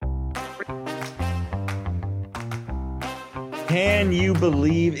Can you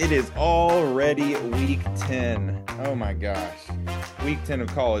believe it is already week 10? Oh my gosh. Week 10 of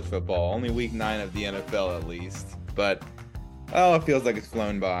college football. Only week 9 of the NFL at least. But, it feels like it's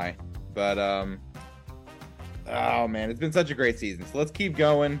flown by. But, oh man, it's been such a great season. So let's keep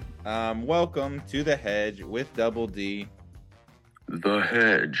going. Welcome to The Hedge with Double D. The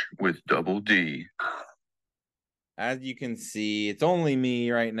Hedge with Double D. As you can see, it's only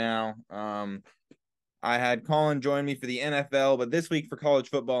me right now. I had Colin join me for the NFL, but this week for college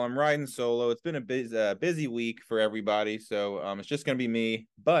football, I'm riding solo. It's been a busy week for everybody, so it's just going to be me.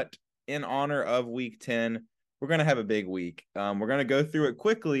 But in honor of week 10, we're going to have a big week. We're going to go through it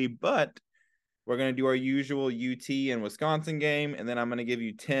quickly, but we're going to do our usual UT and Wisconsin game, and then I'm going to give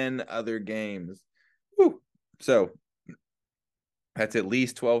you 10 other games. Whew. So that's at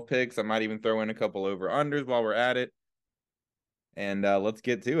least 12 picks. I might even throw in a couple over-unders while we're at it. And let's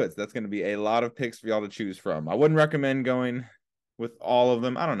get to it. So that's going to be a lot of picks for y'all to choose from. I wouldn't recommend going with all of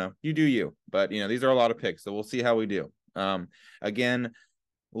them. I don't know. You do you. But, these are a lot of picks. So we'll see how we do. Again,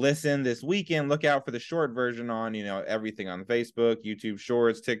 listen this weekend. Look out for the short version on, everything on Facebook, YouTube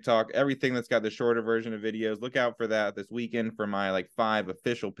Shorts, TikTok, everything that's got the shorter version of videos. Look out for that this weekend for my 5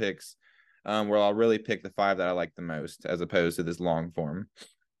 official picks, where I'll really pick the 5 that I like the most as opposed to this long form.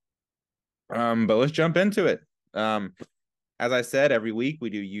 But let's jump into it. As I said, every week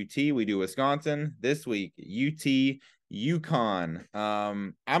we do UT, we do Wisconsin. This week, UT, UConn.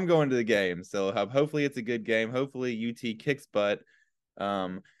 I'm going to the game, so hopefully it's a good game. Hopefully UT kicks butt.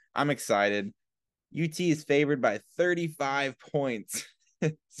 I'm excited. UT is favored by 35 points,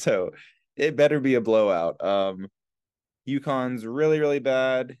 so it better be a blowout. UConn's really, really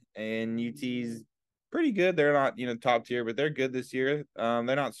bad, and UT's pretty good. They're not, top tier, but they're good this year. They're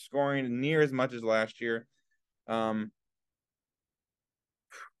not scoring near as much as last year.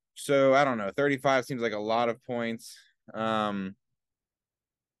 So I don't know. 35 seems like a lot of points. When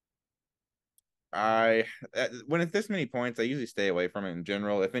it's this many points, I usually stay away from it in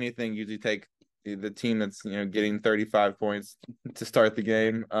general. If anything, usually take the team that's getting 35 points to start the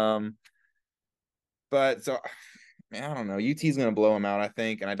game. But so man, I don't know. UT's gonna blow them out, I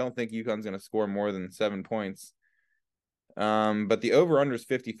think, and I don't think UConn's gonna score more than 7 points. But the over under is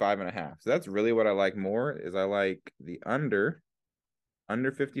 55.5. So that's really what I like more. Is I like the under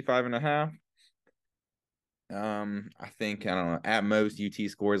 55.5. I think, I don't know, at most UT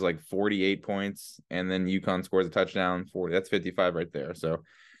scores 48 points and then UConn scores a touchdown. 40. That's 55 right there. So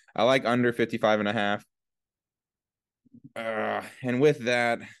I like under 55.5. And with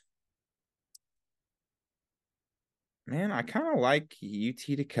that, man, I kind of like UT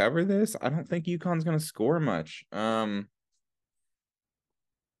to cover this. I don't think UConn's going to score much. But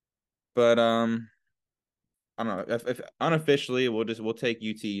I don't know. If unofficially, we'll take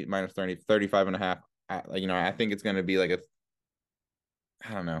UT minus 35.5. I think it's going to be I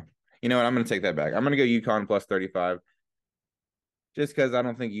don't know. You know what? I'm going to take that back. I'm going to go UConn plus 35. Just because I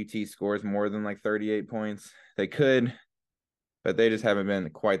don't think UT scores more than 38 points. They could, but they just haven't been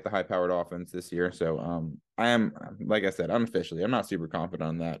quite the high-powered offense this year. So I am, like I said, unofficially, I'm not super confident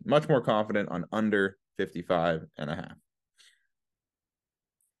on that. Much more confident on under 55.5.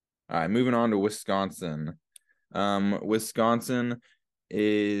 All right, moving on to Wisconsin. Wisconsin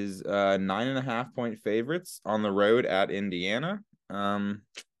is 9.5 point favorites on the road at Indiana.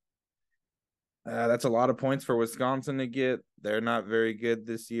 That's a lot of points for Wisconsin to get. They're not very good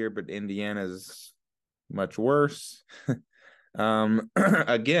this year, but Indiana's much worse.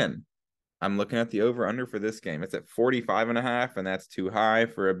 Again, I'm looking at the over under for this game. It's at 45.5, and that's too high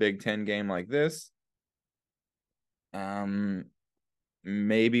for a Big Ten game like this.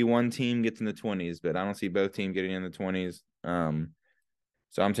 Maybe one team gets in the 20s, but I don't see both teams getting in the 20s.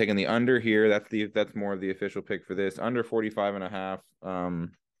 So I'm taking the under here. That's more of the official pick for this. Under 45.5.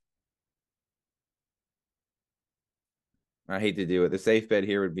 I hate to do it. The safe bet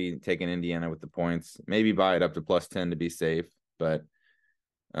here would be taking Indiana with the points. Maybe buy it up to plus 10 to be safe, but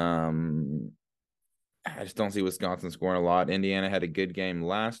I just don't see Wisconsin scoring a lot. Indiana had a good game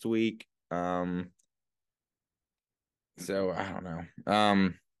last week. So I don't know.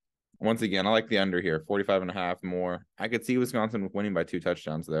 Once again, I like the under here, 45.5 more. I could see Wisconsin winning by 2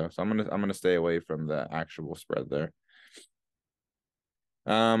 touchdowns though. So I'm gonna stay away from the actual spread there.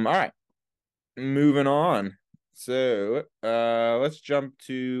 All right. Moving on. So let's jump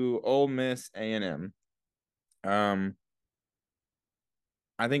to Ole Miss A&M. I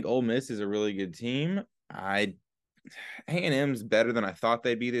think Ole Miss is a really good team. A&M's better than I thought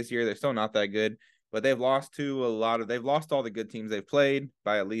they'd be this year. They're still not that good, but they've lost all the good teams they've played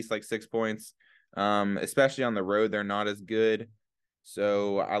by at least 6 points. Especially on the road, they're not as good.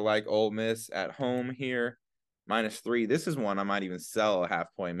 So I like Ole Miss at home here. -3. This is one I might even sell a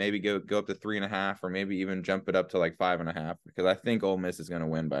half point, maybe go up to 3.5, or maybe even jump it up to like 5.5, because I think Ole Miss is going to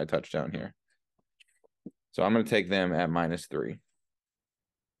win by a touchdown here. So I'm going to take them at -3.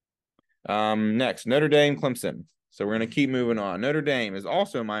 Next, Notre Dame, Clemson. So we're going to keep moving on. Notre Dame is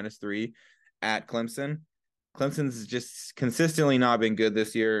also -3 at Clemson. Clemson's just consistently not been good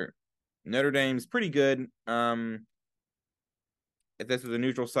this year. Notre Dame's pretty good. If this was a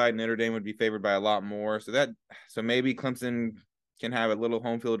neutral site, Notre Dame would be favored by a lot more. So maybe Clemson can have a little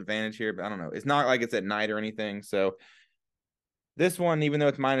home field advantage here, but I don't know. It's not like it's at night or anything. So this one, even though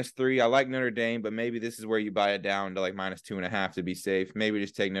it's -3, I like Notre Dame, but maybe this is where you buy it down to like -2.5 to be safe. Maybe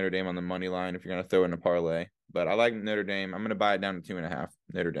just take Notre Dame on the money line if you're going to throw in a parlay. But I like Notre Dame. I'm going to buy it down to 2.5.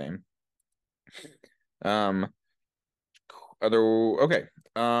 Notre Dame. Okay.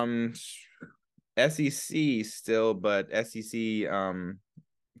 SEC still, but SEC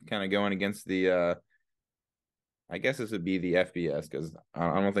kind of going against the I guess this would be the FBS, because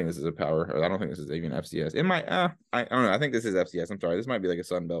I don't think this is a power, or I don't think this is even FCS. It might I don't know. I think this is FCS. I'm sorry. This might be like a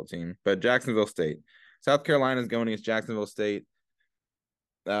Sun Belt team. But Jacksonville State. South Carolina is going against Jacksonville State.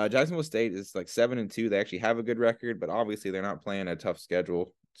 Jacksonville State is like 7-2. They actually have a good record, but obviously they're not playing a tough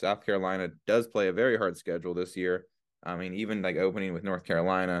schedule. South Carolina does play a very hard schedule this year. I mean, even like opening with North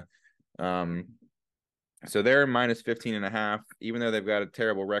Carolina. So they're -15.5, even though they've got a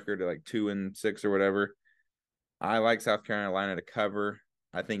terrible record of like 2-6 or whatever. I like South Carolina to cover.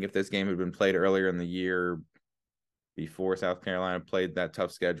 I think if this game had been played earlier in the year, before South Carolina played that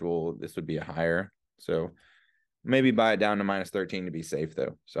tough schedule, this would be a higher. So maybe buy it down to -13 to be safe,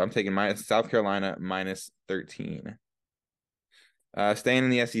 though. So I'm taking South Carolina -13. Staying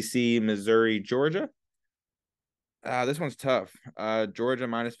in the SEC, Missouri, Georgia. This one's tough. Georgia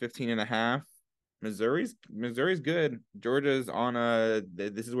 -15.5. Missouri's good. Georgia's on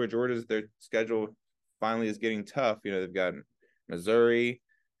this is where their schedule finally is getting tough. You know, they've got Missouri,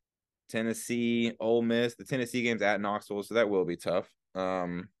 Tennessee, Ole Miss. The Tennessee game's at Knoxville, so that will be tough.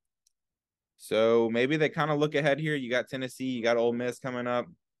 So maybe they kind of look ahead here. You got Tennessee, you got Ole Miss coming up.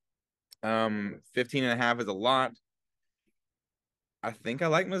 15.5 is a lot. I think I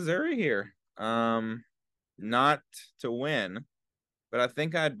like Missouri here. Not to win, but I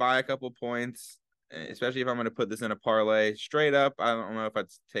think I'd buy a couple points, especially if I'm going to put this in a parlay. Straight up, I don't know if I'd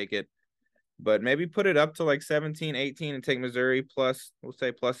take it, but maybe put it up to like 17, 18 and take Missouri plus, we'll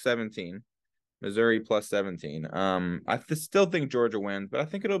say +17. Missouri +17. I still think Georgia wins, but I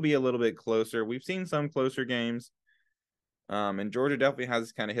think it'll be a little bit closer. We've seen some closer games. And Georgia definitely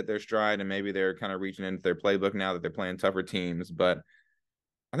has kind of hit their stride, and maybe they're kind of reaching into their playbook now that they're playing tougher teams. But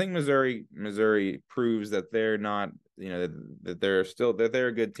I think Missouri proves that they're not, you know, that they're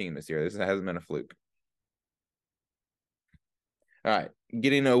a good team this year. This hasn't been a fluke. All right,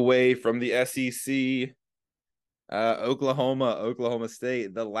 getting away from the SEC, Oklahoma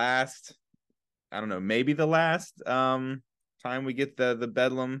State, the last, I don't know, maybe the last time we get the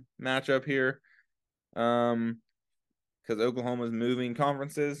Bedlam matchup here. Because Oklahoma's moving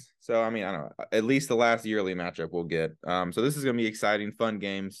conferences. So, I mean, I don't know, at least the last yearly matchup we'll get. So this is going to be exciting, fun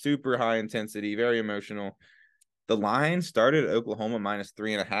game, super high intensity, very emotional. The line started at Oklahoma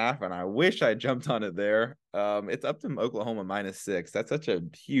 -3.5, and I wish I jumped on it there. It's up to Oklahoma -6. That's such a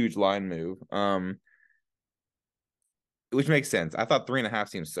huge line move. Which makes sense. I thought 3.5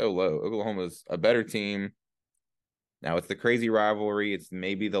 seems so low. Oklahoma's a better team. Now it's the crazy rivalry. It's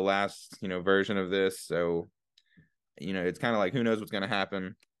maybe the last, version of this. So, it's kind of like who knows what's going to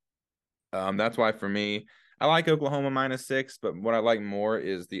happen. That's why for me, I like Oklahoma -6, but what I like more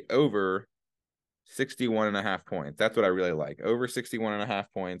is the over 61.5 points. That's what I really like. Over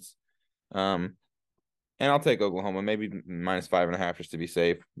 61.5 points. And I'll take Oklahoma, maybe -5.5 just to be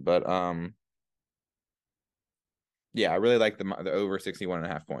safe. But yeah, I really like the over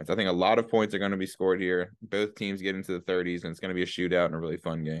 61.5 points. I think a lot of points are going to be scored here. Both teams get into the 30s, and it's going to be a shootout and a really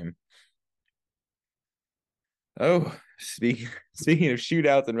fun game. Oh, speaking of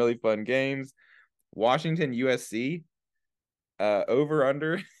shootouts and really fun games, Washington USC, over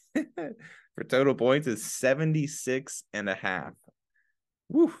under for total points is 76.5.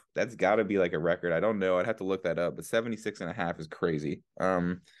 Woo, that's got to be like a record. I don't know. I'd have to look that up, but 76.5 is crazy.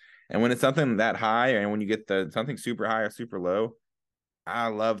 And when it's something that high, and when you get something super high or super low, I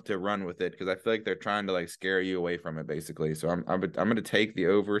love to run with it because I feel like they're trying to like scare you away from it, basically. So I'm going to take the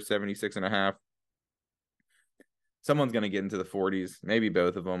over 76.5. Someone's going to get into the 40s, maybe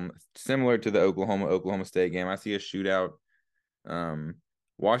both of them. Similar to the Oklahoma State game, I see a shootout.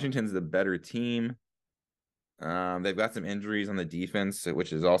 Washington's the better team. They've got some injuries on the defense,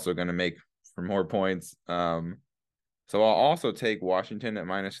 which is also going to make for more points. So I'll also take Washington at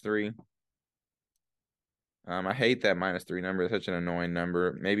 -3. I hate that -3 number. It's such an annoying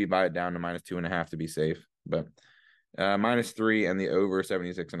number. Maybe buy it down to -2.5 to be safe. But -3 and the over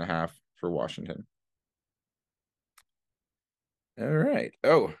 76.5 for Washington. All right.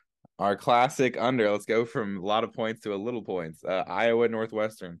 Oh, our classic under. Let's go from a lot of points to a little points. Iowa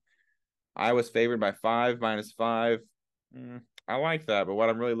Northwestern. Iowa's favored by 5, -5. I like that, but what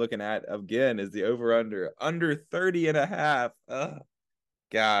I'm really looking at again is the over under 30.5.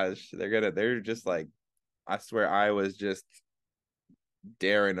 Gosh, they're just like, I swear Iowa's just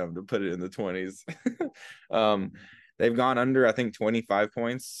daring them to put it in the 20s. They've gone under, I think, 25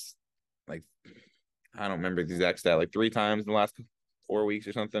 points. Like, I don't remember the exact stat, like 3 times in the last 4 weeks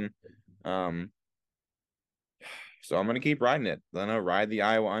or something. So I'm gonna keep riding it. I'm gonna ride the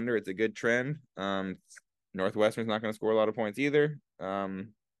Iowa under. It's a good trend. Northwestern's not gonna score a lot of points either. I'd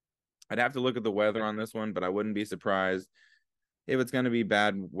have to look at the weather on this one, but I wouldn't be surprised if it's gonna be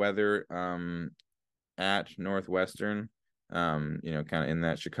bad weather at Northwestern. Kind of in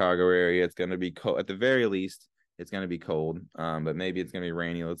that Chicago area. It's gonna be cold at the very least. It's gonna be cold. But maybe it's gonna be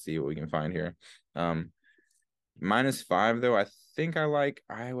rainy. Let's see what we can find here. -5 though. I think I like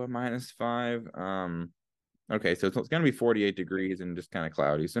Iowa -5. Okay, so it's going to be 48 degrees and just kind of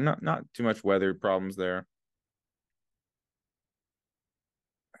cloudy. So not too much weather problems there.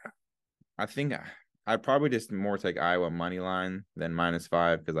 I think I'd probably just more take Iowa money line than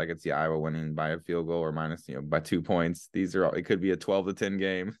 -5 because I could see Iowa winning by a field goal or by 2 points. It could be a 12-10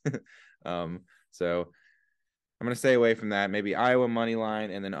 game. So I'm going to stay away from that. Maybe Iowa money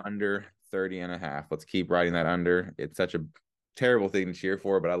line and then under 30.5. Let's keep riding that under. It's such a terrible thing to cheer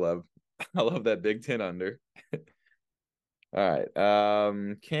for, but I love that Big Ten under. All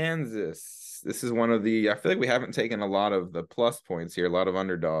right. Kansas. This is one of the, I feel like we haven't taken a lot of the plus points here, a lot of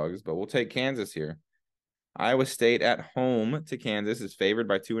underdogs, but we'll take Kansas here. Iowa State at home to Kansas is favored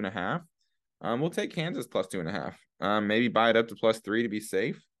by 2.5. We'll take Kansas plus 2.5. Maybe buy it up to +3 to be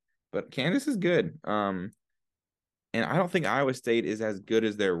safe, but Kansas is good. And I don't think Iowa State is as good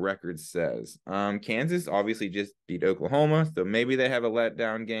as their record says. Kansas obviously just beat Oklahoma, so maybe they have a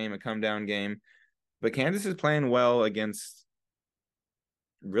letdown game, a come down game. But Kansas is playing well against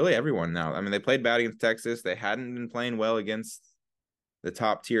really everyone now. I mean, they played bad against Texas. They hadn't been playing well against the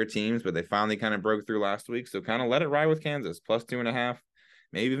top tier teams, but they finally kind of broke through last week. So kind of let it ride with Kansas, plus 2.5.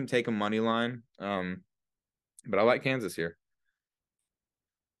 Maybe even take a money line. But I like Kansas here.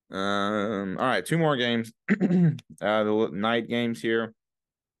 All right, 2 more games. The night games here.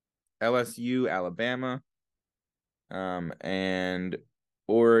 LSU, Alabama, and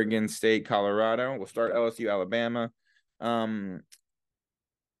Oregon State, Colorado. We'll start LSU, Alabama.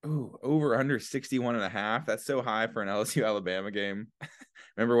 Over under 61.5. That's so high for an LSU Alabama game.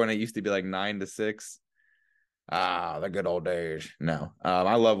 Remember when it used to be like 9-6? The good old days. No,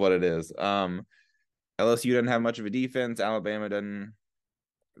 I love what it is. LSU doesn't have much of a defense. Alabama doesn't.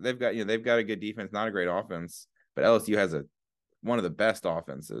 They've got a good defense, not a great offense, but LSU has one of the best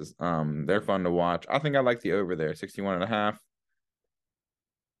offenses. They're fun to watch. I think I like the over there, 61.5.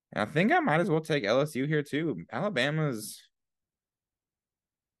 And I think I might as well take LSU here too.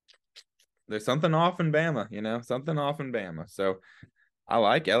 There's something off in Bama, something off in Bama. So I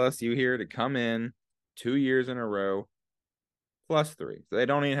like LSU here to come in 2 years in a row, +3. So they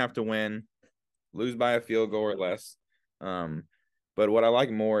don't even have to lose by a field goal or less. But what I like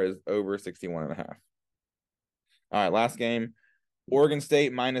more is over 61.5. All right, last game. Oregon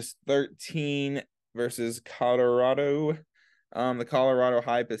State -13 versus Colorado. The Colorado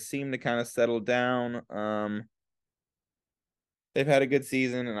hype has seemed to kind of settle down. They've had a good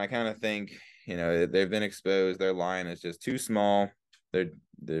season, and I kind of think, they've been exposed. Their line is just too small.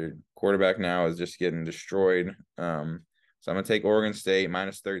 Their quarterback now is just getting destroyed. So I'm going to take Oregon State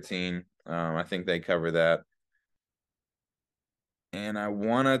 -13. I think they cover that. And I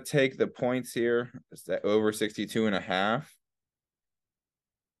want to take the points here. It's that over 62.5.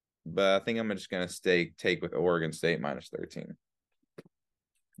 But I think I'm just going to take with Oregon State -13.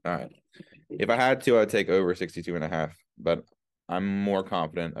 All right. If I had to, I'd take over 62.5. But I'm more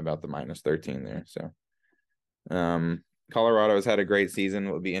confident about the -13 there. So Colorado has had a great season.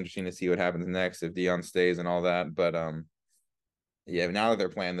 It would be interesting to see what happens next if Deion stays and all that. But yeah, now that they're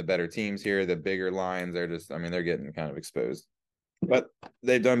playing the better teams here, the bigger lines, they're getting kind of exposed. But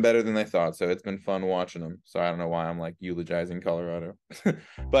they've done better than they thought, so it's been fun watching them. So I don't know why I'm like eulogizing Colorado.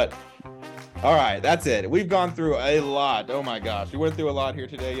 But all right, that's it. We've gone through a lot. Oh my gosh, we went through a lot here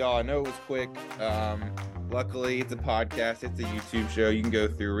today, y'all. I know it was quick. Luckily, it's a podcast. It's a YouTube show. You can go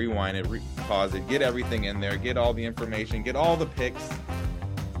through, rewind it, pause it, get everything in there, get all the information, get all the picks.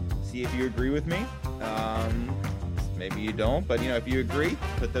 See if you agree with me. Maybe you don't, but if you agree,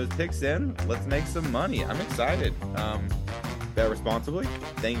 put those picks in. Let's make some money. I'm excited. Bet responsibly.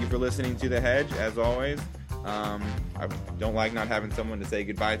 Thank you for listening to The Hedge, as always. I don't like not having someone to say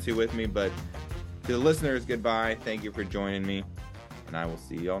goodbye to with me, but to the listeners, goodbye. Thank you for joining me, and I will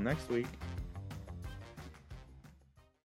see y'all next week.